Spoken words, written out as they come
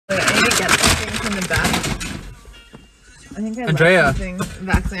I think I Andrea. left something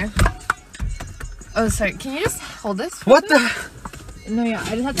back there. Oh, sorry. Can you just hold this? What the? No, yeah.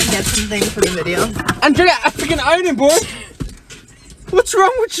 I just have to get something for the video. Andrea, a freaking ironing board. What's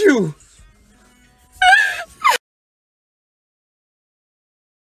wrong with you?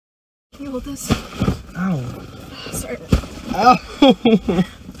 Can you hold this? Ow. Sorry. Ow.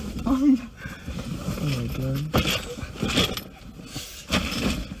 Oh my god.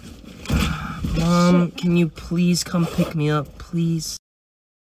 Mom, can you please come pick me up, please?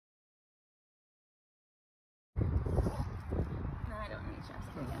 No, I don't need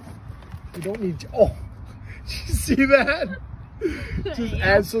chapstick. You don't need. Oh, did you see that? Just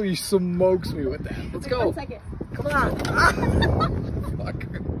absolutely smokes me with that. Let's go. 1 second. Come on. Fuck.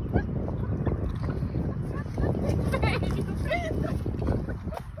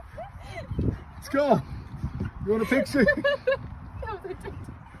 Let's go. You want a picture?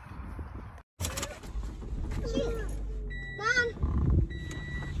 Mom.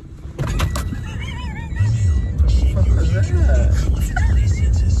 What was that?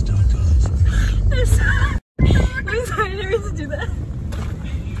 I'm sorry, I didn't mean to do that.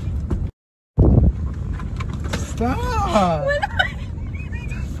 Stop. What am I? What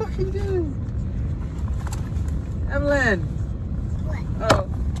the fuck are you doing? Evelyn. What? Oh.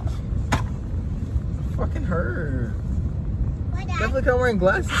 Fucking hurt. What? Look like I'm wearing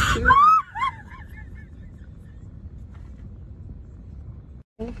glasses too.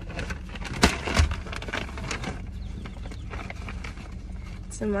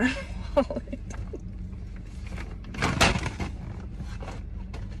 It's in my wallet.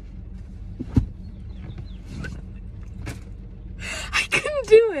 I couldn't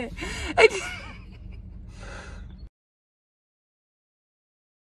do it.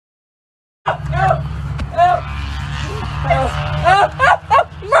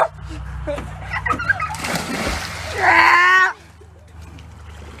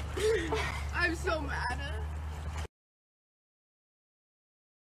 I'm so mad.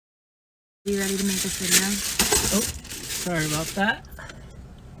 Are you ready to make this video? Oh, sorry about that.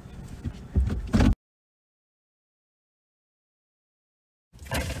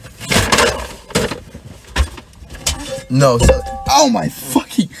 No, oh my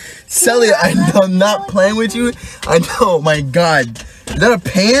fucking Celia, I know I'm not playing with you. I know, my god. Is that a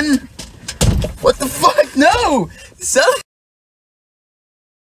pan? What the fuck? No! Celia!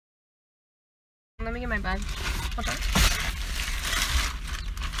 Let me get my bag. Hold on.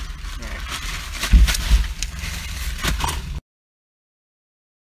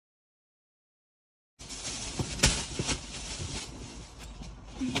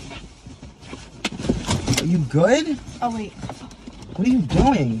 Are you good? Oh, wait. What are you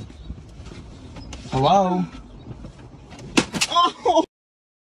doing? Hello? Oh!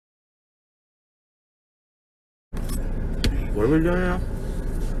 What are we doing now?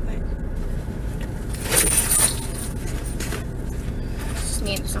 Just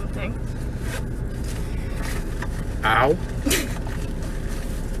need something. Ow.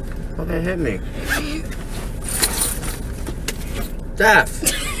 Okay, hit me. Steph!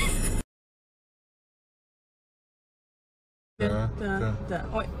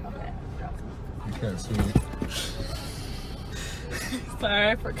 Wait, okay. You can't see me. Sorry,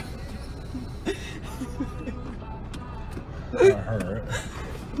 I forgot.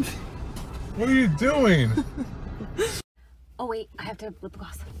 What are you doing? Oh wait, I have to have lip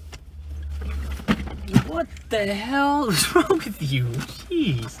gloss. What the hell is wrong with you?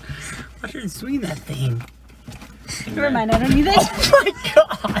 Jeez. I shouldn't swing that thing. Never mind, I don't need it. Oh my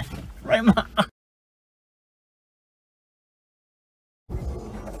god! Right, my eye.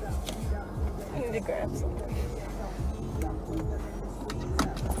 I need to grab something.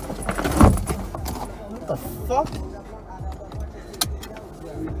 What the fuck?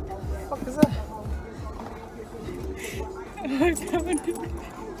 What the fuck is that?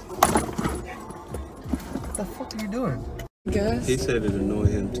 What the fuck are you doing? Guess. He said it annoyed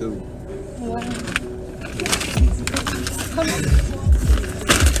him too. What?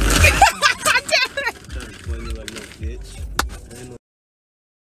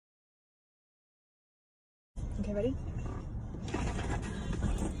 Okay, ready?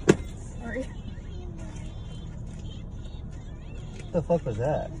 Sorry. What the fuck was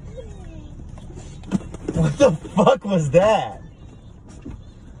that? What the fuck was that?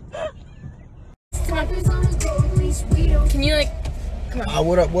 Can you like, come on,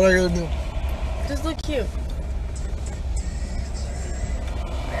 What are you gonna do? just look cute.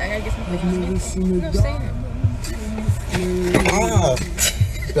 I gotta get something. No, stay here. Ah,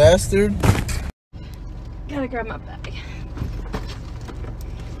 bastard. Gotta grab my bag.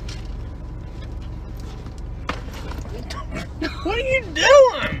 What are you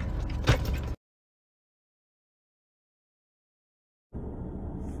doing?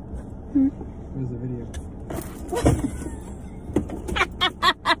 Where's the video?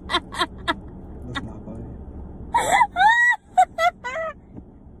 That's not funny.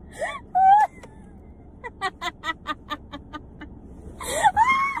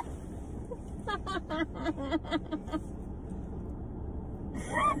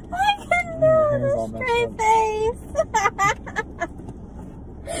 Straight face.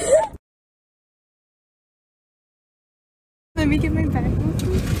 Let me get my back.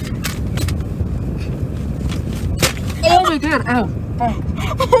 Oh my god! Ow!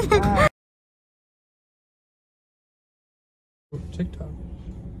 TikTok.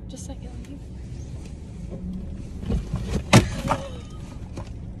 Just like it.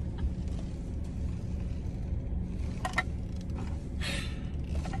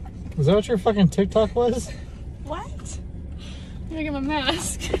 Was that what your fucking TikTok was? What? I'm gonna get my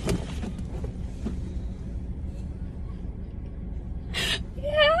mask.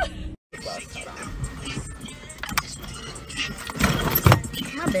 Yeah.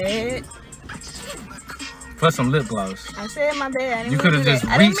 My bad. Put some lip gloss. I said my bad. I didn't You mean could to have do just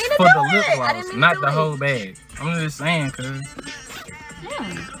that. I didn't reached mean to for do the lip it. I gloss, didn't mean not to the do whole it. bag. I'm just saying, cause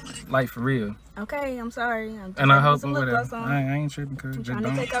Yeah. like for real. Okay, I'm sorry. And I hope some it lip would gloss have. on. I ain't tripping, cause I'm just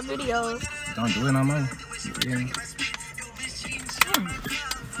trying to take up videos. don't do it no more. You feel me?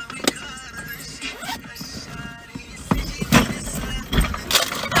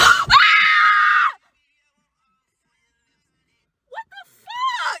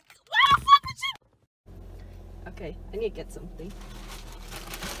 Okay, I need to get something.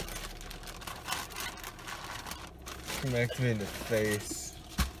 Smacked me in the face.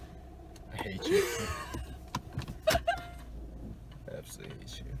 I hate you. Absolutely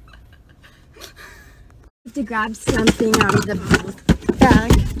hate you. To grab something out of the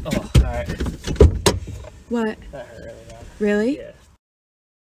bag. Oh, alright. What? That hurt really bad. Really? Yeah.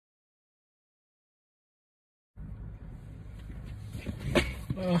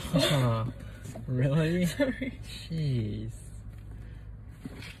 Oh, really? Sorry. Jeez.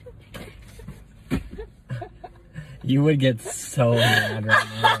 You would get so mad right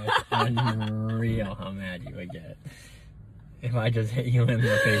now. It's unreal how mad you would get if I just hit you in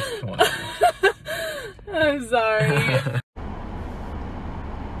the face twice. I'm sorry.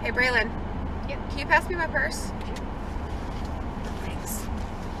 Hey, Braylon. Can you pass me my purse? Thanks.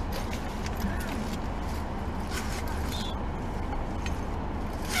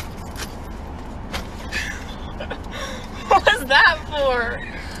 What was that for?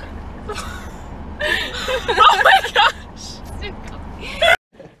 Oh my gosh!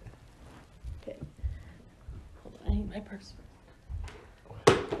 Okay. Hold on, I need my purse.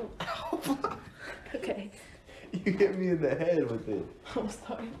 Okay. You hit me in the head with it. I'm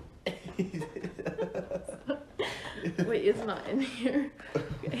sorry. Wait, it's not in here.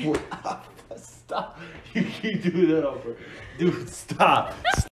 Okay. Stop. You keep doing that over. Dude, stop.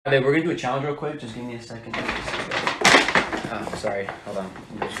 Babe, we're gonna do a challenge real quick. Just give me a second. Oh, sorry. Hold on.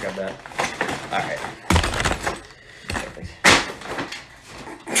 Let me just grab that. Alright. Perfect.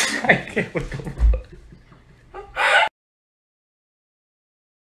 I can't with the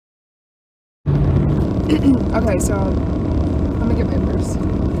Okay, so let me get my purse.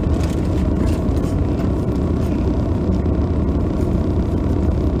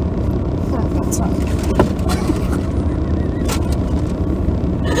 Oh, that's not.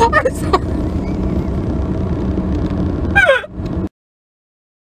 I'm sorry.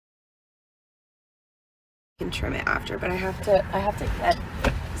 I can trim it after, but I have to get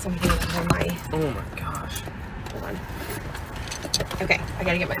something under my. Oh my gosh. Hold on. Okay, I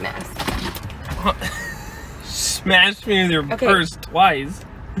gotta get my mask. Smashed me with your Okay. purse twice.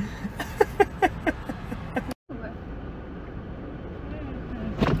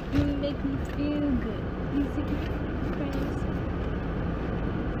 You make me feel good. You see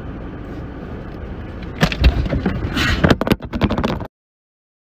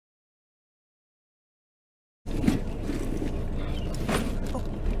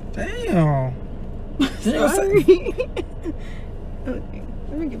Damn. Sorry. Okay,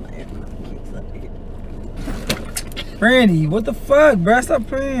 let me get my keys up here. Brandy, what the fuck, bruh? Stop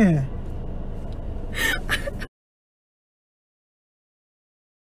playing.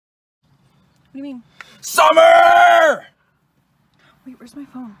 What do you mean? Summer! Wait, where's my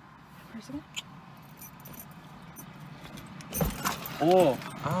phone? Where's it? Oh.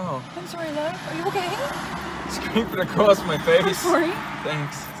 Oh. I'm sorry, love. Are you okay? Scraping across my face. I'm sorry.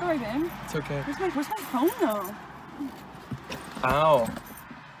 Thanks. Sorry, babe. It's okay. Where's my phone though? Ow.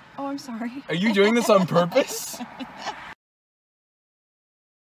 Oh, I'm sorry. Are you doing this on purpose?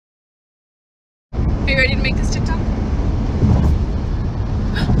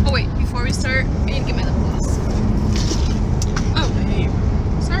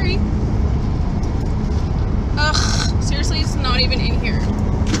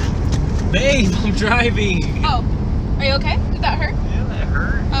 Please, I'm driving. Oh, are you okay? Did that hurt? Yeah, that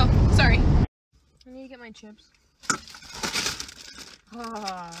hurt. Oh, sorry. I need to get my chips.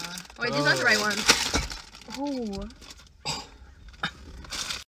 Wait, these aren't the right ones. Oh.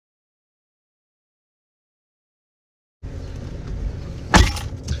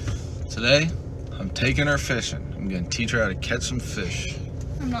 Today, I'm taking her fishing. I'm gonna teach her how to catch some fish.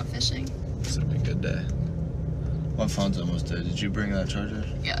 I'm not fishing. It's gonna be a good day. My phone's almost dead. Did you bring that charger?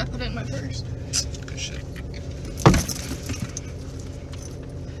 Yeah, I put it in my purse. Good shit.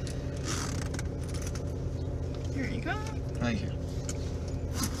 Here you go. Thank you.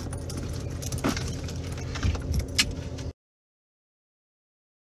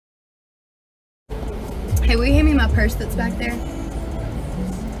 Hey, will you hand me my purse that's back there?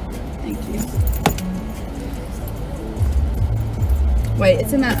 Thank you. Wait,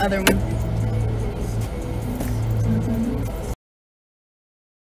 it's in that other one.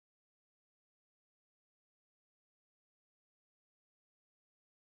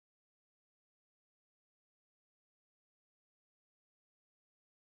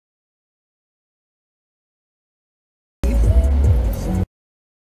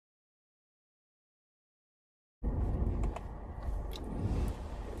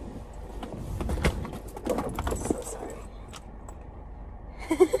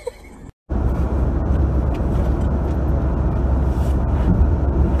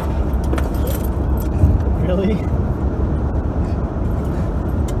 Really?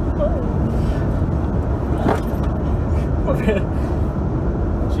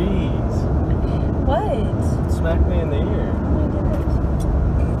 Jeez. What? Smack me in the ear.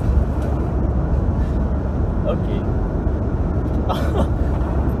 Okay.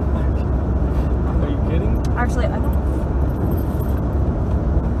 Are you kidding? Actually, I don't.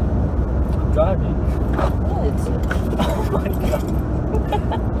 Driving. What? Oh my god.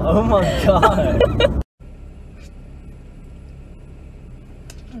 Oh my god.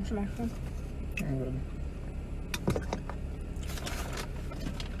 Where's my phone?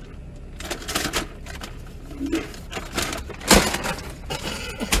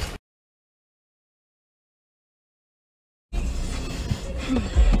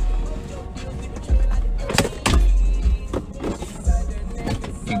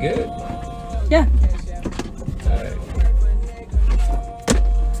 You good? Yeah. Alright.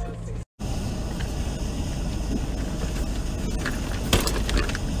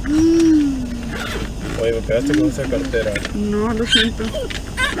 Oye, me pegaste con esa cartera. No, lo siento.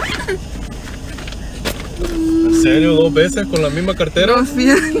 ¿En serio? ¿2 veces con la misma cartera? Lo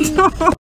siento.